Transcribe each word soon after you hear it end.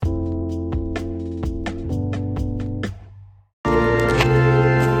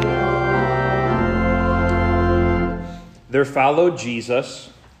There followed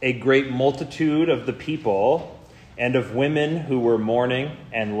Jesus a great multitude of the people and of women who were mourning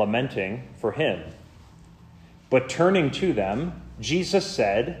and lamenting for him. But turning to them, Jesus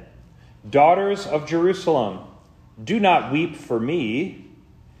said, "Daughters of Jerusalem, do not weep for me,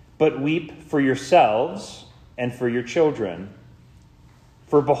 but weep for yourselves and for your children.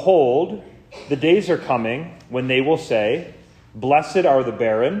 For behold, the days are coming when they will say, 'Blessed are the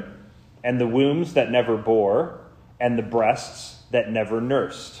barren, and the wombs that never bore, and the breasts that never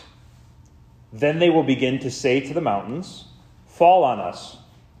nursed.' Then they will begin to say to the mountains, 'Fall on us,'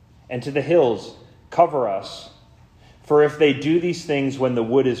 and to the hills, 'Cover us.' For if they do these things when the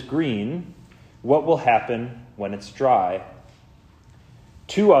wood is green, what will happen when it's dry?"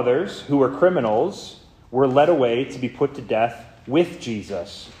 2 others, who were criminals, were led away to be put to death with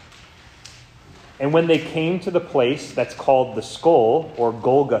Jesus. And when they came to the place that's called the Skull, or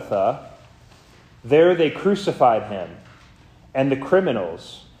Golgotha, there they crucified him, and the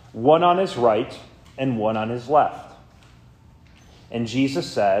criminals, one on his right and one on his left. And Jesus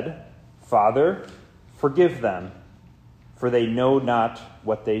said, "Father, forgive them, for they know not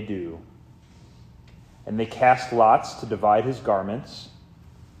what they do." And they cast lots to divide his garments,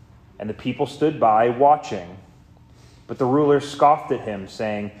 and the people stood by watching. But the ruler scoffed at him,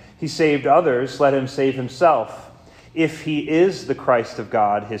 saying, "He saved others, let him save himself, if he is the Christ of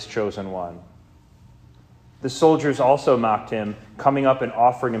God, his chosen one." The soldiers also mocked him, coming up and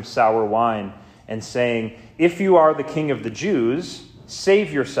offering him sour wine, and saying, "If you are the king of the Jews,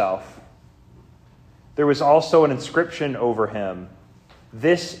 save yourself." There was also an inscription over him,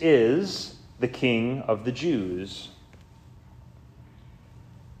 "This is the King of the Jews."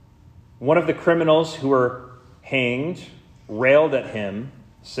 One of the criminals who were hanged railed at him,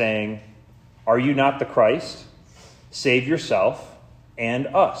 saying, "Are you not the Christ? Save yourself and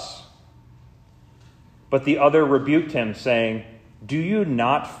us." But the other rebuked him, saying, "Do you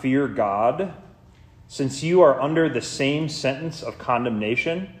not fear God, since you are under the same sentence of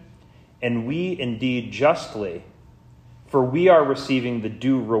condemnation? And we indeed justly, for we are receiving the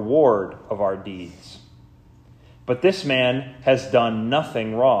due reward of our deeds. But this man has done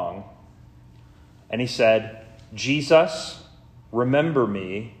nothing wrong." And he said, "Jesus, remember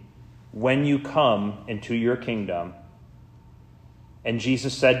me when you come into your kingdom." And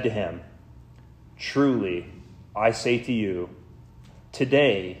Jesus said to him, "Truly, I say to you,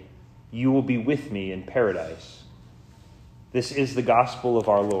 today you will be with me in paradise." This is the gospel of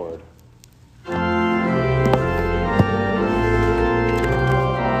our Lord.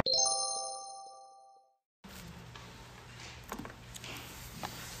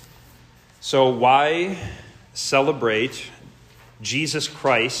 So why celebrate Jesus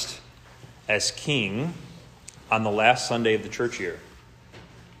Christ as King on the last Sunday of the church year?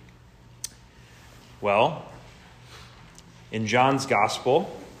 Well, in John's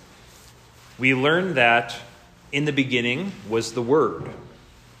Gospel, we learn that in the beginning was the Word.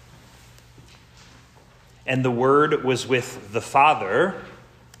 And the Word was with the Father,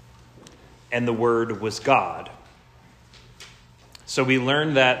 and the Word was God. So we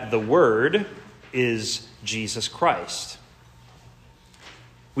learn that the Word is Jesus Christ.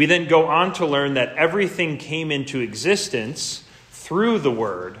 We then go on to learn that everything came into existence through the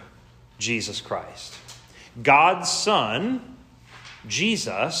Word, Jesus Christ. God's Son,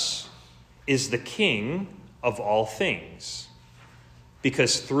 Jesus, is the King of all things,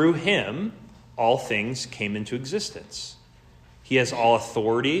 because through him, all things came into existence. He has all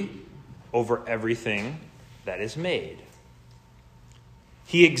authority over everything that is made.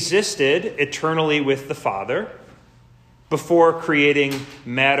 He existed eternally with the Father before creating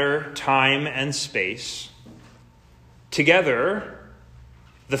matter, time, and space. Together,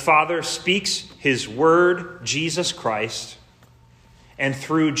 the Father speaks his Word, Jesus Christ, and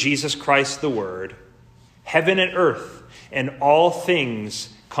through Jesus Christ the Word, heaven and earth and all things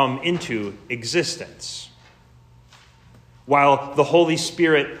come into existence, while the Holy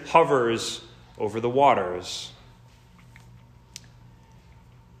Spirit hovers over the waters.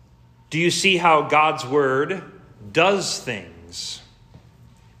 Do you see how God's Word does things?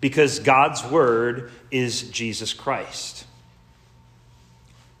 Because God's Word is Jesus Christ.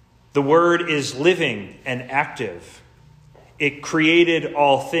 The Word is living and active. It created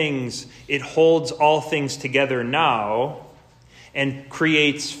all things. It holds all things together now and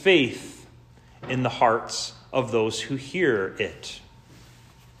creates faith in the hearts of those who hear it.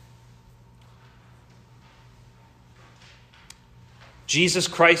 Jesus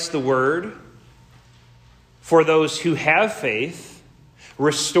Christ, the Word, for those who have faith,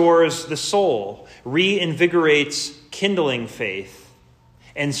 restores the soul, reinvigorates kindling faith,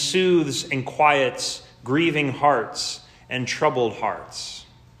 and soothes and quiets grieving hearts and troubled hearts.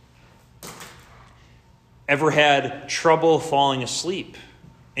 Ever had trouble falling asleep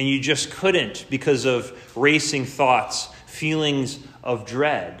and you just couldn't because of racing thoughts, feelings of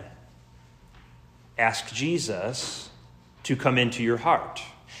dread? Ask Jesus to come into your heart.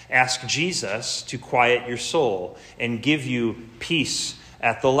 Ask Jesus to quiet your soul and give you peace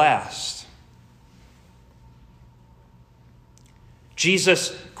at the last.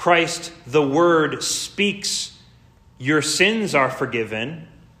 Jesus Christ, the Word, speaks, your sins are forgiven.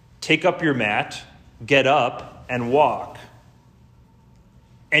 Take up your mat, get up, and walk.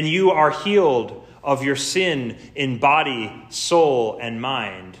 And you are healed of your sin in body, soul, and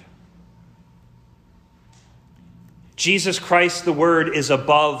mind. Jesus Christ, the Word, is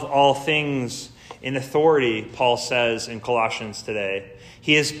above all things in authority, Paul says in Colossians today.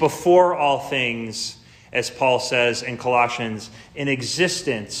 He is before all things, as Paul says in Colossians. In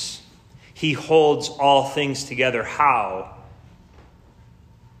existence, he holds all things together. How?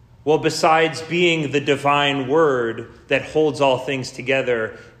 Well, besides being the divine Word that holds all things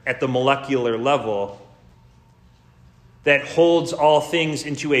together at the molecular level, that holds all things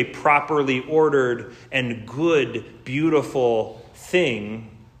into a properly ordered and good, beautiful thing,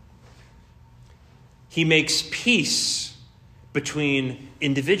 he makes peace between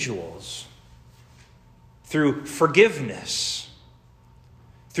individuals through forgiveness,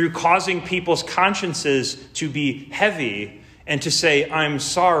 through causing people's consciences to be heavy and to say, I'm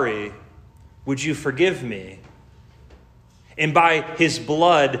sorry, would you forgive me? And by his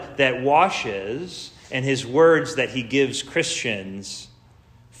blood that washes and his words that he gives Christians,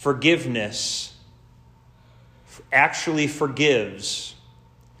 forgiveness actually forgives,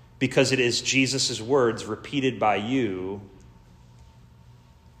 because it is Jesus' words repeated by you,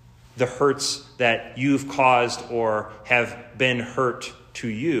 the hurts that you've caused or have been hurt to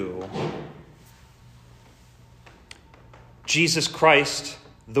you. Jesus Christ,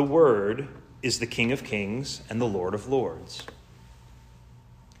 the Word, is the King of Kings and the Lord of Lords.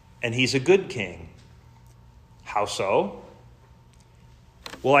 And he's a good king. How so?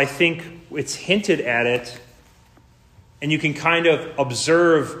 Well, I think it's hinted at it, and you can kind of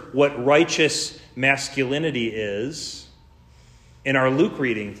observe what righteous masculinity is in our Luke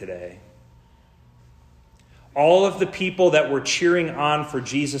reading today. All of the people that were cheering on for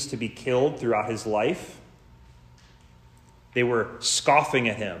Jesus to be killed throughout his life, they were scoffing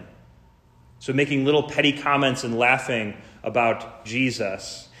at him. So making little petty comments and laughing about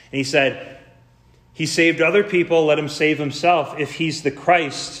Jesus. And he said, he saved other people, let him save himself. If he's the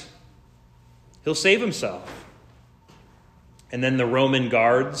Christ, he'll save himself. And then the Roman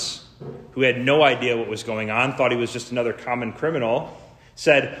guards, who had no idea what was going on, thought he was just another common criminal,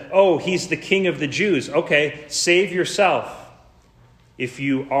 said, oh, he's the King of the Jews. Okay, save yourself if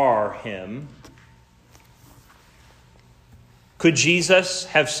you are him. Could Jesus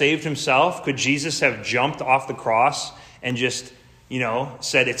have saved himself? Could Jesus have jumped off the cross and just,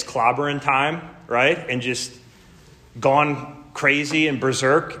 said it's clobbering time, right? And just gone crazy and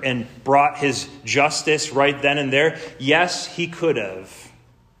berserk and brought his justice right then and there? Yes, he could have.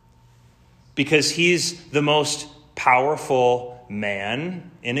 Because he's the most powerful man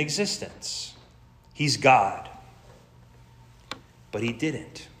in existence. He's God. But he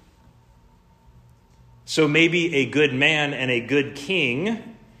didn't. So maybe a good man and a good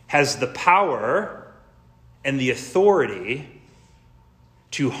king has the power and the authority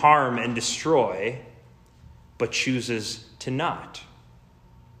to harm and destroy, but chooses to not.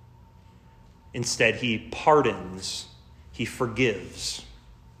 Instead, he pardons, he forgives.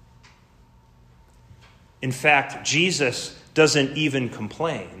 In fact, Jesus doesn't even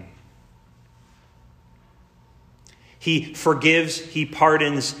complain. He forgives, he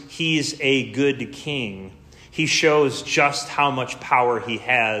pardons, he's a good king. He shows just how much power he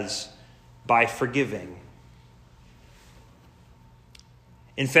has by forgiving.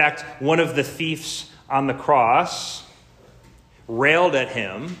 In fact, one of the thieves on the cross railed at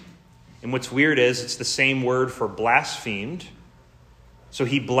him, and what's weird is it's the same word for blasphemed. So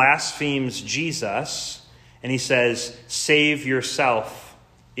he blasphemes Jesus, and he says, save yourself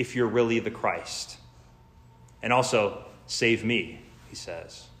if you're really the Christ. And also, save me, he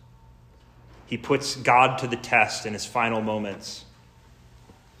says. He puts God to the test in his final moments.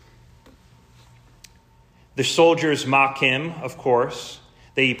 The soldiers mock him, of course.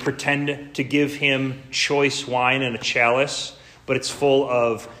 They pretend to give him choice wine in a chalice, but it's full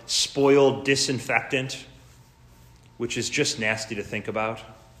of spoiled disinfectant, which is just nasty to think about.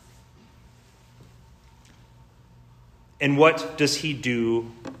 And what does he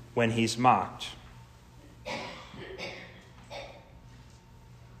do when he's mocked?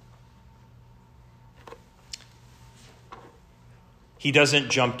 He doesn't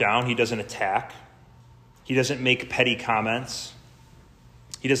jump down. He doesn't attack. He doesn't make petty comments.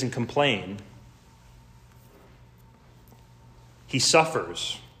 He doesn't complain. He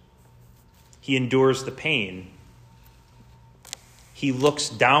suffers. He endures the pain. He looks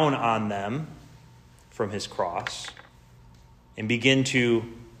down on them from his cross. And begin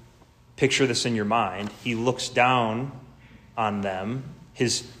to picture this in your mind. He looks down on them,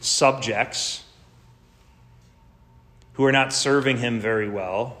 his subjects, who are not serving him very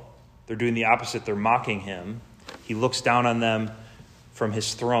well. They're doing the opposite. They're mocking him. He looks down on them from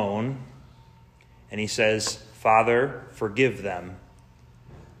his throne, and he says, "Father, forgive them.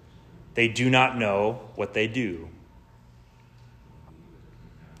 They do not know what they do."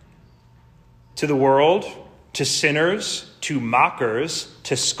 To the world, to sinners, to mockers,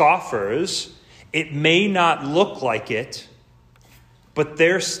 to scoffers, it may not look like it, but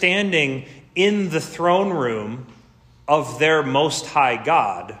they're standing in the throne room of their Most High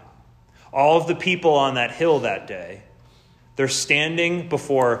God. All of the people on that hill that day, they're standing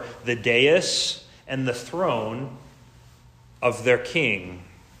before the dais and the throne of their king.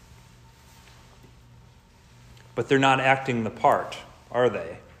 But they're not acting the part, are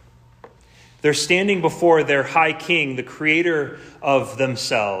they? They're standing before their high king, the creator of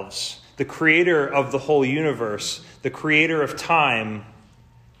themselves, the creator of the whole universe, the creator of time.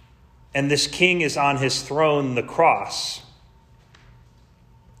 And this king is on his throne, the cross.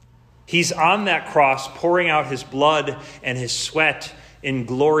 He's on that cross, pouring out his blood and his sweat in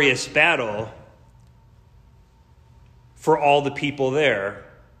glorious battle for all the people there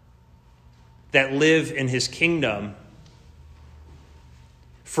that live in his kingdom.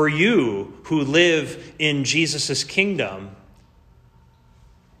 For you who live in Jesus' kingdom,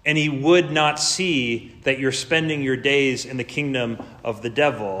 and he would not see that you're spending your days in the kingdom of the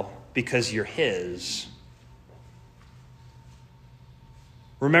devil because you're his.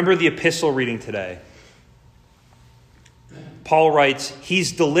 Remember the epistle reading today. Paul writes,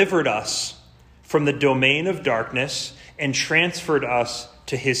 "He's delivered us from the domain of darkness and transferred us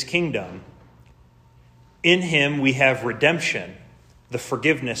to his kingdom. In him we have redemption, the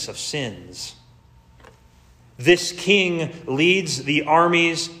forgiveness of sins." This king leads the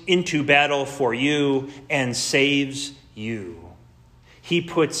armies into battle for you and saves you. He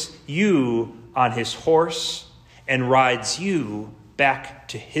puts you on his horse and rides you back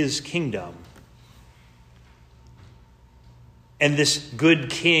to his kingdom. And this good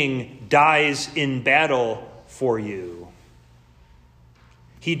king dies in battle for you.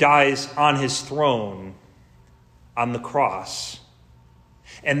 He dies on his throne on the cross.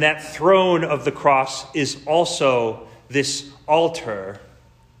 And that throne of the cross is also this altar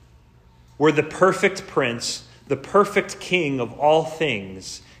where the perfect prince, the perfect king of all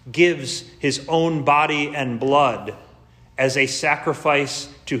things, gives his own body and blood as a sacrifice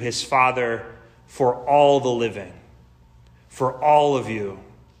to his Father for all the living, for all of you.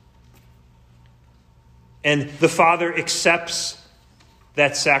 And the Father accepts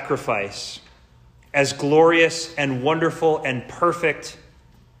that sacrifice as glorious and wonderful and perfect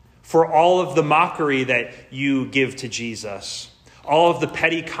for all of the mockery that you give to Jesus, all of the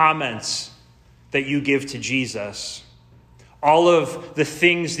petty comments that you give to Jesus, all of the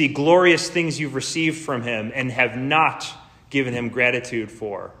things, the glorious things you've received from him and have not given him gratitude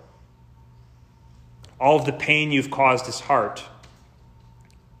for, all of the pain you've caused his heart,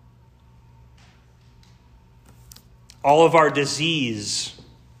 all of our disease,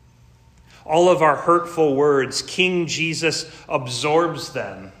 all of our hurtful words. King Jesus absorbs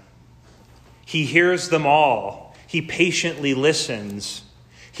them. He hears them all. He patiently listens.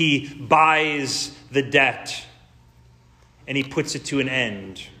 He buys the debt, and he puts it to an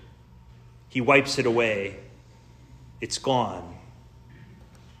end. He wipes it away. It's gone.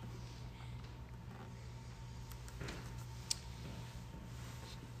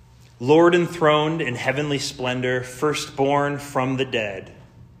 Lord enthroned in heavenly splendor, firstborn from the dead,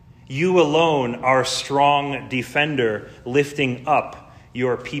 you alone are strong defender, lifting up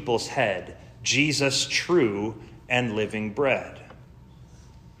your people's head, Jesus, true and living bread.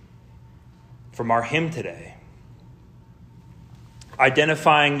 From our hymn today,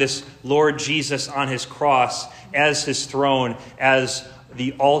 identifying this Lord Jesus on his cross as his throne, as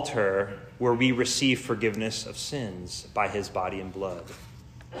the altar where we receive forgiveness of sins by his body and blood.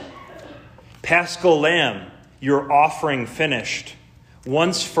 Paschal Lamb, your offering finished,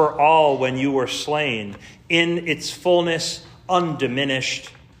 once for all when you were slain, in its fullness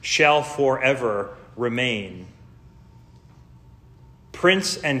undiminished, shall forever remain.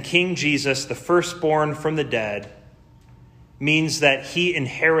 Prince and King Jesus, the firstborn from the dead, means that he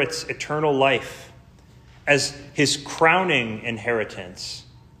inherits eternal life as his crowning inheritance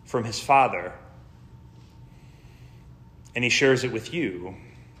from his Father. And he shares it with you.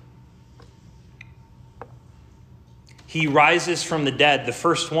 He rises from the dead, the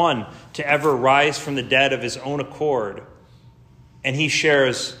first one to ever rise from the dead of his own accord. And he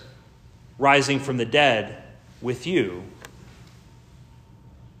shares rising from the dead with you.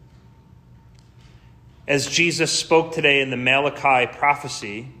 As Jesus spoke today in the Malachi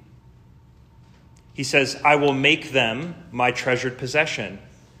prophecy, he says, I will make them my treasured possession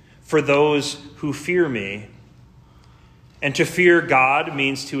for those who fear me. And to fear God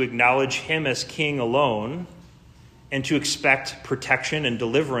means to acknowledge him as king alone and to expect protection and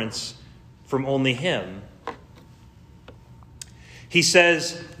deliverance from only him. He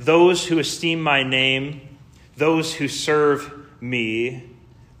says, those who esteem my name, those who serve me,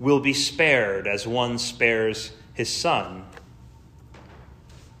 will be spared as one spares his son.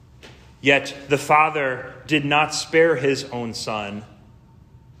 Yet the Father did not spare his own Son,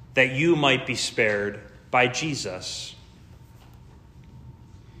 that you might be spared by Jesus.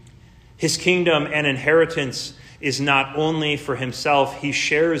 His kingdom and inheritance is not only for himself, he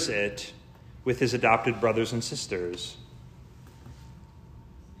shares it with his adopted brothers and sisters.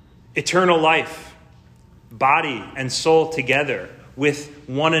 Eternal life, body and soul together, with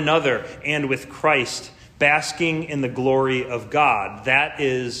one another and with Christ, basking in the glory of God. That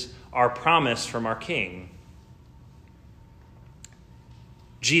is our promise from our King.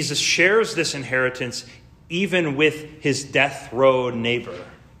 Jesus shares this inheritance even with his death row neighbor,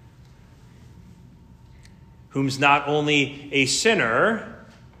 whom's not only a sinner,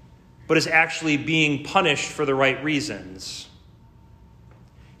 but is actually being punished for the right reasons.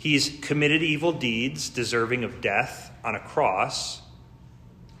 He's committed evil deeds deserving of death on a cross,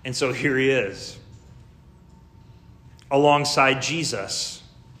 and so here he is, alongside Jesus,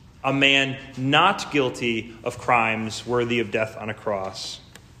 a man not guilty of crimes worthy of death on a cross.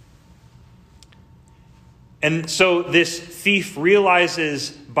 And so this thief realizes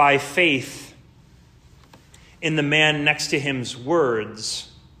by faith in the man next to him's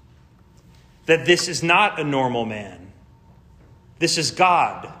words that this is not a normal man. This is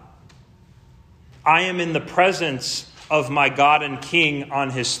God. I am in the presence of my God and King on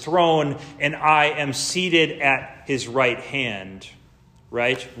his throne, and I am seated at his right hand.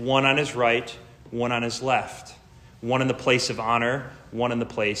 Right? One on his right, one on his left. One in the place of honor, one in the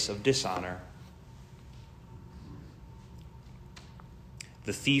place of dishonor.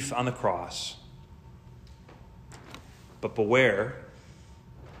 The thief on the cross. But beware,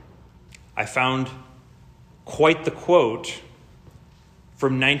 I found quite the quote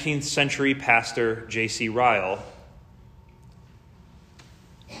from 19th century pastor J.C. Ryle.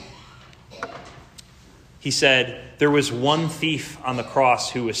 He said, there was one thief on the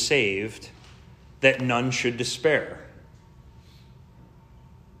cross who was saved, that none should despair.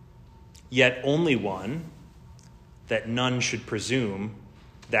 Yet only one, that none should presume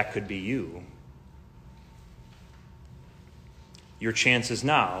that could be you. Your chance is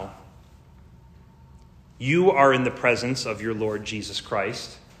now. You are in the presence of your Lord Jesus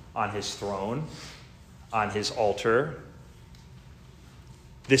Christ on his throne, on his altar.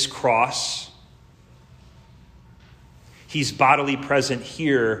 This cross, he's bodily present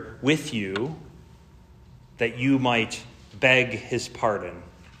here with you that you might beg his pardon.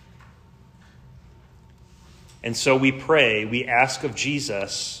 And so we pray, we ask of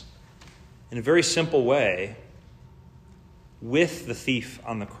Jesus in a very simple way, with the thief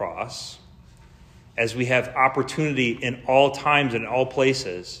on the cross, as we have opportunity in all times and all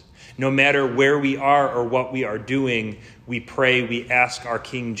places, no matter where we are or what we are doing, we pray, we ask our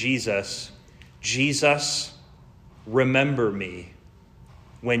King Jesus, Jesus, remember me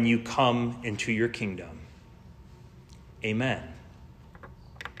when you come into your kingdom. Amen.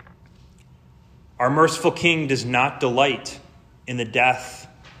 Our merciful King does not delight in the death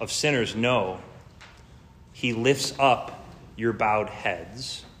of sinners. No, he lifts up your bowed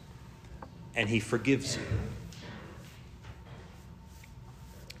heads and he forgives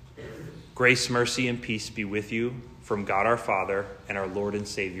you. Grace, mercy, and peace be with you from God our Father and our Lord and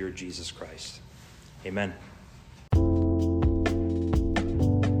Savior, Jesus Christ. Amen.